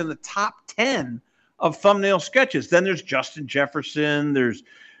backs in the top 10 of thumbnail sketches. Then there's Justin Jefferson, there's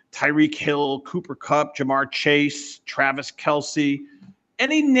Tyreek Hill, Cooper Kupp, Jamar Chase, Travis Kelce.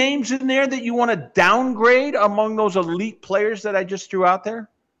 Any names in there that you want to downgrade among those elite players that I just threw out there?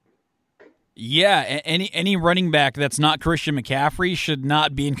 Yeah, any running back that's not Christian McCaffrey should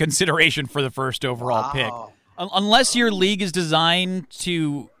not be in consideration for the first overall pick. Unless your league is designed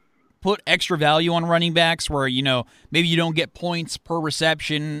to put extra value on running backs where, maybe you don't get points per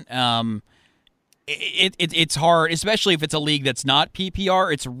reception. It's hard, especially if it's a league that's not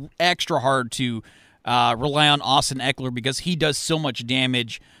PPR. It's extra hard to rely on Austin Eckler because he does so much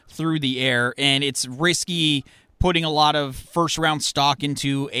damage through the air, and it's risky putting a lot of first-round stock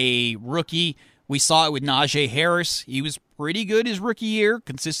into a rookie. We saw it with Najee Harris. He was pretty good his rookie year,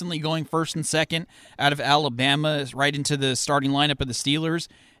 consistently going first and second out of Alabama right into the starting lineup of the Steelers.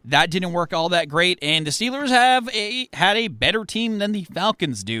 That didn't work all that great, and the Steelers had a better team than the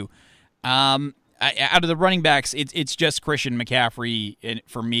Falcons do. Out of the running backs, it's just Christian McCaffrey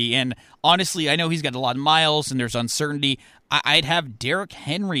for me. And honestly, I know he's got a lot of miles and there's uncertainty. I'd have Derrick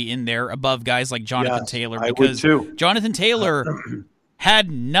Henry in there above guys like Jonathan Taylor, because Jonathan Taylor had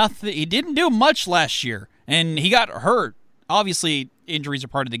nothing. He didn't do much last year, and he got hurt. Obviously, injuries are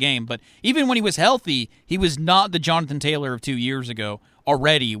part of the game, but even when he was healthy, he was not the Jonathan Taylor of 2 years ago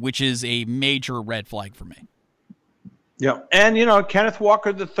already, which is a major red flag for me. Yeah, and Kenneth Walker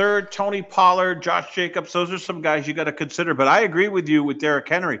III, Tony Pollard, Josh Jacobs, those are some guys you got to consider. But I agree with you with Derrick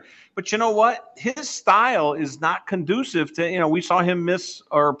Henry. But you know what? His style is not conducive to, we saw him miss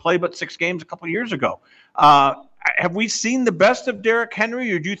or play but 6 games a couple of years ago. Have we seen the best of Derrick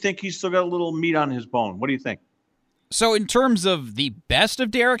Henry, or do you think he's still got a little meat on his bone? What do you think? So in terms of the best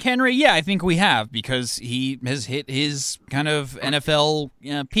of Derrick Henry, yeah, I think we have, because he has hit his kind of NFL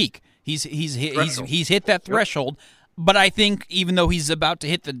peak. He's hit that threshold. Yep. But I think even though he's about to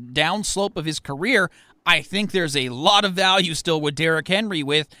hit the downslope of his career, I think there's a lot of value still with Derrick Henry,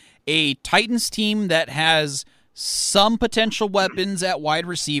 with a Titans team that has some potential weapons at wide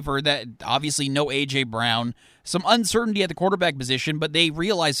receiver, that obviously no A.J. Brown, some uncertainty at the quarterback position, but they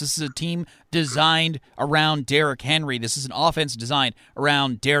realize this is a team designed around Derrick Henry. This is an offense designed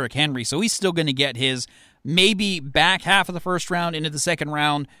around Derrick Henry. So he's still going to get his maybe back half of the first round into the second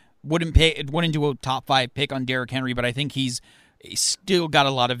round. Wouldn't do a top 5 pick on Derrick Henry, but I think he's still got a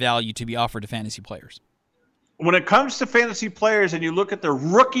lot of value to be offered to fantasy players. When it comes to fantasy players and you look at the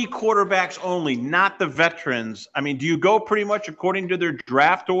rookie quarterbacks only, not the veterans, do you go pretty much according to their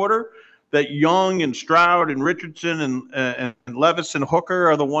draft order, that Young and Stroud and Richardson and Levis and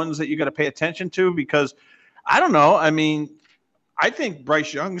Hooker are the ones that you got to pay attention to? Because I don't know. I think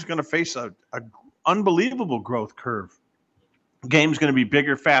Bryce Young is going to face a unbelievable growth curve. Game's going to be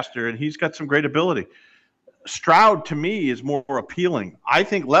bigger, faster, and he's got some great ability. Stroud, to me, is more appealing. I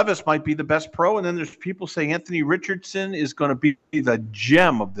think Levis might be the best pro, and then there's people saying Anthony Richardson is going to be the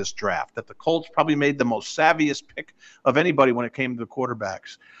gem of this draft, that the Colts probably made the most savviest pick of anybody when it came to the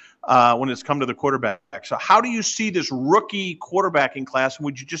quarterbacks, when it's come to the quarterback. So how do you see this rookie quarterbacking class?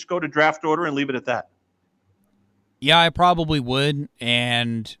 Would you just go to draft order and leave it at that? Yeah, I probably would,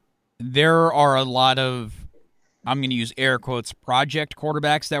 and there are a lot of, I'm going to use air quotes, project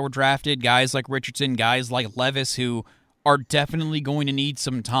quarterbacks that were drafted, guys like Richardson, guys like Levis, who are definitely going to need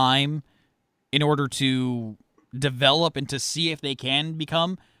some time in order to develop and to see if they can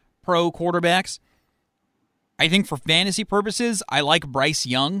become pro quarterbacks. I think for fantasy purposes, I like Bryce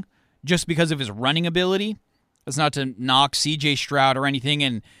Young just because of his running ability. That's not to knock C.J. Stroud or anything,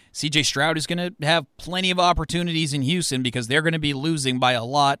 and C.J. Stroud is going to have plenty of opportunities in Houston because they're going to be losing by a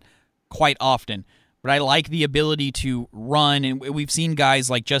lot quite often. But I like the ability to run, and we've seen guys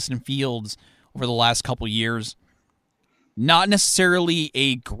like Justin Fields over the last couple years. Not necessarily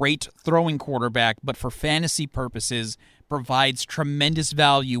a great throwing quarterback, but for fantasy purposes, provides tremendous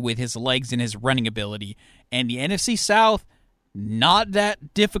value with his legs and his running ability. And the NFC South, not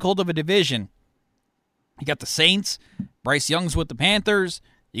that difficult of a division. You got the Saints, Bryce Young's with the Panthers,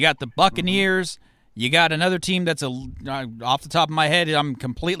 you got the Buccaneers, you got another team that's off the top of my head I'm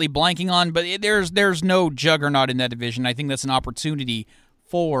completely blanking on, but there's no juggernaut in that division. I think that's an opportunity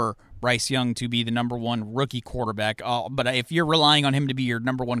for Bryce Young to be the number one rookie quarterback. But if you're relying on him to be your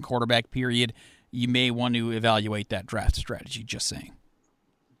number one quarterback, period, you may want to evaluate that draft strategy, just saying.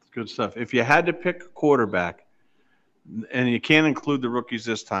 Good stuff. If you had to pick a quarterback, and you can't include the rookies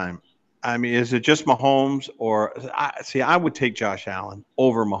this time, is it just Mahomes? Or I would take Josh Allen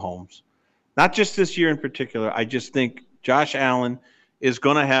over Mahomes. Not just this year in particular. I just think Josh Allen is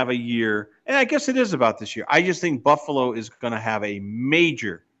going to have a year, and I guess it is about this year. I just think Buffalo is going to have a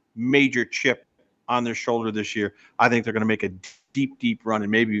major, major chip on their shoulder this year. I think they're going to make a deep, deep run and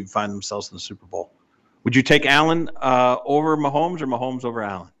maybe even find themselves in the Super Bowl. Would you take Allen over Mahomes or Mahomes over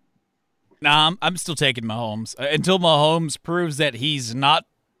Allen? Nah, I'm still taking Mahomes. Until Mahomes proves that he's not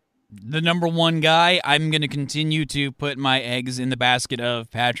the number one guy, I'm going to continue to put my eggs in the basket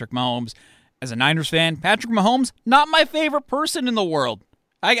of Patrick Mahomes. As a Niners fan, Patrick Mahomes, not my favorite person in the world.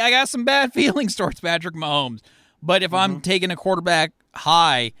 I got some bad feelings towards Patrick Mahomes. But if I'm taking a quarterback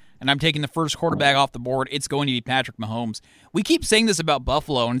high and I'm taking the first quarterback off the board, it's going to be Patrick Mahomes. We keep saying this about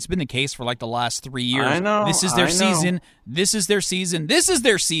Buffalo, and it's been the case for like the last 3 years. I know. This is their season. This is their season. This is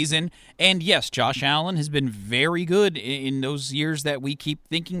their season. And yes, Josh Allen has been very good in those years that we keep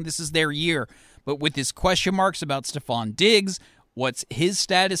thinking this is their year. But with his question marks about Stephon Diggs, what's his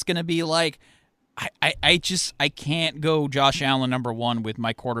status going to be like? I can't go Josh Allen number one with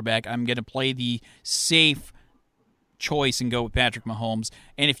my quarterback. I'm going to play the safe choice and go with Patrick Mahomes.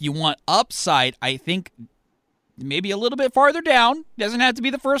 And if you want upside, I think maybe a little bit farther down. Doesn't have to be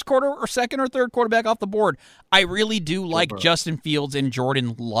the first quarter or second or third quarterback off the board. I really do like Justin Fields and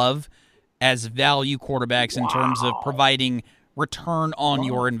Jordan Love as value quarterbacks in terms of providing return on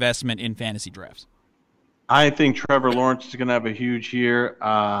your investment in fantasy drafts. I think Trevor Lawrence is going to have a huge year.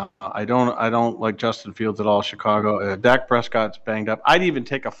 I don't like Justin Fields at all. Chicago. Dak Prescott's banged up. I'd even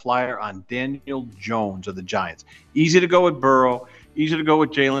take a flyer on Daniel Jones of the Giants. Easy to go with Burrow. Easy to go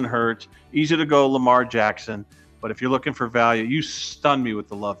with Jalen Hurts. Easy to go Lamar Jackson. But if you're looking for value, you stun me with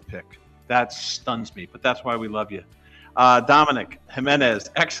the Love pick. That stuns me. But that's why we love you. Dominic Jimenez,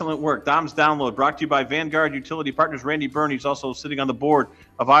 excellent work. Dom's Download brought to you by Vanguard Utility Partners. Randy Byrne, he's also sitting on the board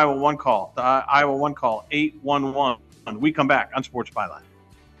of Iowa One Call. The Iowa One Call, 811. We come back on Sports Byline.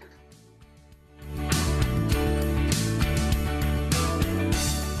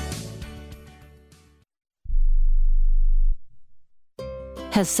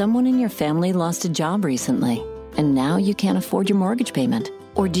 Has someone in your family lost a job recently, and now you can't afford your mortgage payment?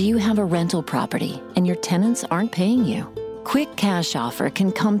 Or do you have a rental property and your tenants aren't paying you? Quick Cash Offer can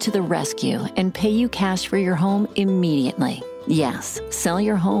come to the rescue and pay you cash for your home immediately. Yes, sell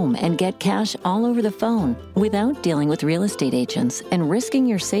your home and get cash all over the phone without dealing with real estate agents and risking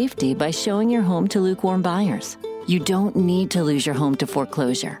your safety by showing your home to lukewarm buyers. You don't need to lose your home to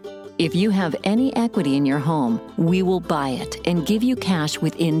foreclosure. If you have any equity in your home, we will buy it and give you cash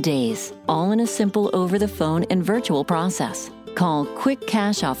within days, all in a simple over-the-phone and virtual process. Call Quick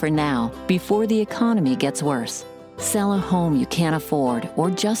Cash Offer now before the economy gets worse. Sell a home you can't afford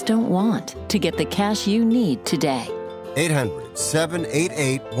or just don't want to get the cash you need today.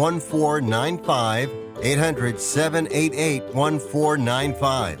 800-788-1495.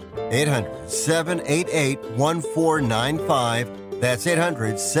 800-788-1495. 800-788-1495. That's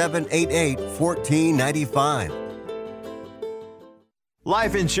 800-788-1495.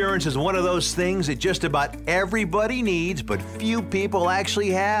 Life insurance is one of those things that just about everybody needs, but few people actually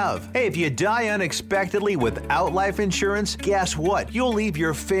have. Hey, if you die unexpectedly without life insurance, guess what? You'll leave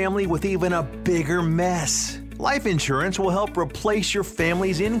your family with even a bigger mess. Life insurance will help replace your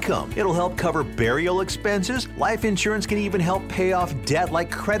family's income. It'll help cover burial expenses. Life insurance can even help pay off debt like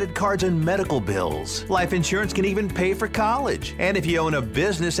credit cards and medical bills. Life insurance can even pay for college. And if you own a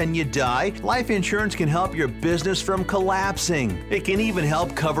business and you die, life insurance can help your business from collapsing. It can even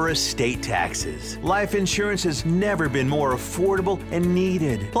help cover estate taxes. Life insurance has never been more affordable and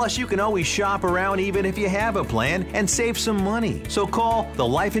needed. Plus, you can always shop around even if you have a plan and save some money. So call the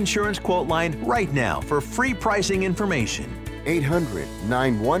Life Insurance Quote Line right now for free pricing information.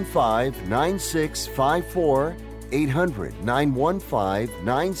 800-915-9654.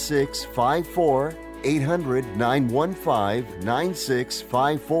 800-915-9654.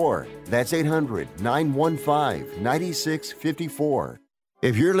 800-915-9654. That's 800-915-9654.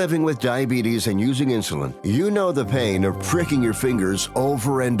 If you're living with diabetes and using insulin, you know the pain of pricking your fingers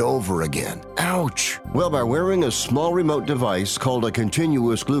over and over again. Ouch! Well, by wearing a small remote device called a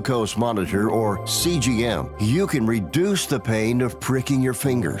continuous glucose monitor, or CGM, you can reduce the pain of pricking your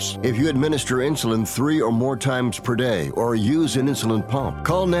fingers. If you administer insulin 3 or more times per day or use an insulin pump,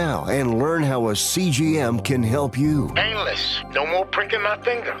 call now and learn how a CGM can help you. Painless. No more pricking my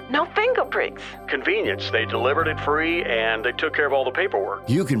finger. No finger pricks. Convenience. They delivered it free and they took care of all the paperwork.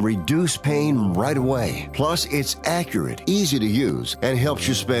 You can reduce pain right away. Plus, it's accurate, easy to use, and helps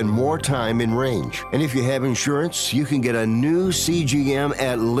you spend more time in range. And if you have insurance, you can get a new CGM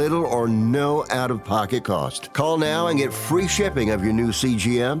at little or no out-of-pocket cost. Call now and get free shipping of your new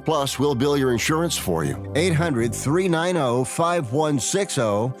CGM. Plus, we'll bill your insurance for you.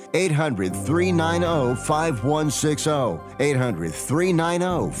 800-390-5160. 800-390-5160.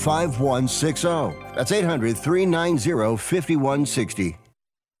 800-390-5160. That's 800-390-5160.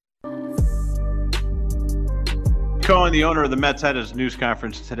 Cohen, the owner of the Mets, had his news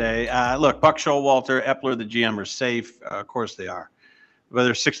conference today. Look, Buck Showalter, Epler, the GM, are safe. Of course they are. But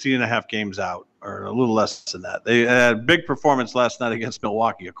they're 16 and a half games out, or a little less than that. They had a big performance last night against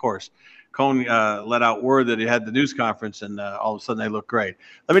Milwaukee, of course. Cohen let out word that he had the news conference, and all of a sudden they look great.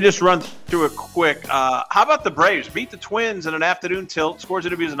 Let me just run through it quick. How about the Braves? Beat the Twins in an afternoon tilt. Scores,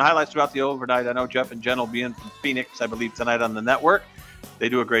 interviews, and highlights throughout the overnight. I know Jeff and Jen will be in from Phoenix, I believe, tonight on the network. They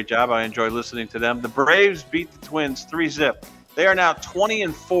do a great job. I enjoy listening to them. The Braves beat the Twins 3-0. They are now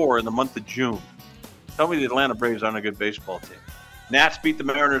 20-4 in the month of June. Tell me the Atlanta Braves aren't a good baseball team. Nats beat the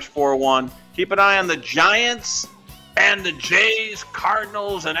Mariners 4-1. Keep an eye on the Giants and the Jays,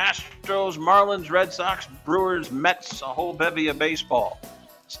 Cardinals and Astros, Marlins, Red Sox, Brewers, Mets, a whole bevy of baseball.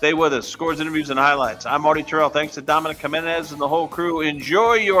 Stay with us. Scores, interviews, and highlights. I'm Marty Terrell. Thanks to Dominic Jimenez and the whole crew.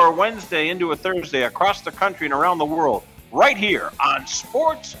 Enjoy your Wednesday into a Thursday across the country and around the world right here on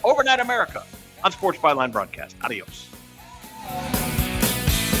Sports Overnight America on Sports Byline Broadcast. Adios.